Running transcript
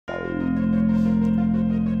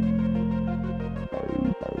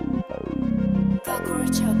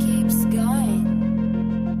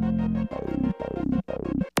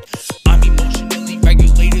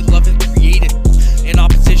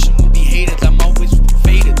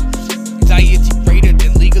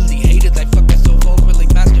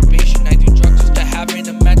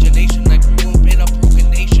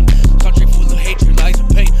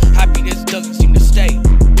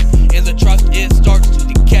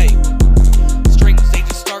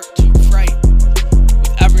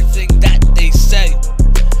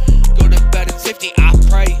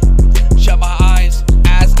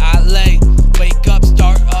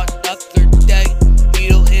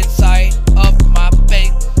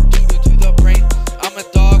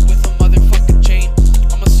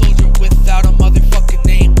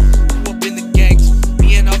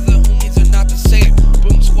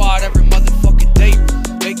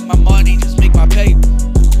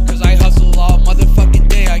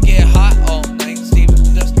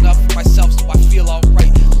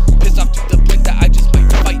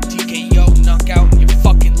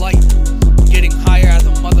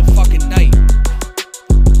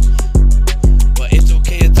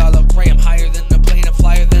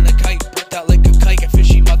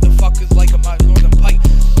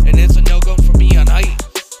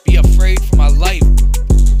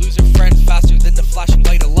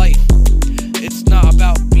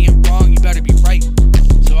wrong, you better be right.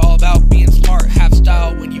 So all about being smart, have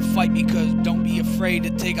style when you fight, because don't be afraid to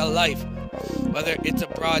take a life, whether it's a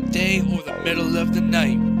broad day or the middle of the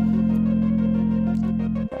night.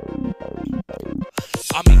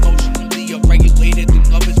 I mean,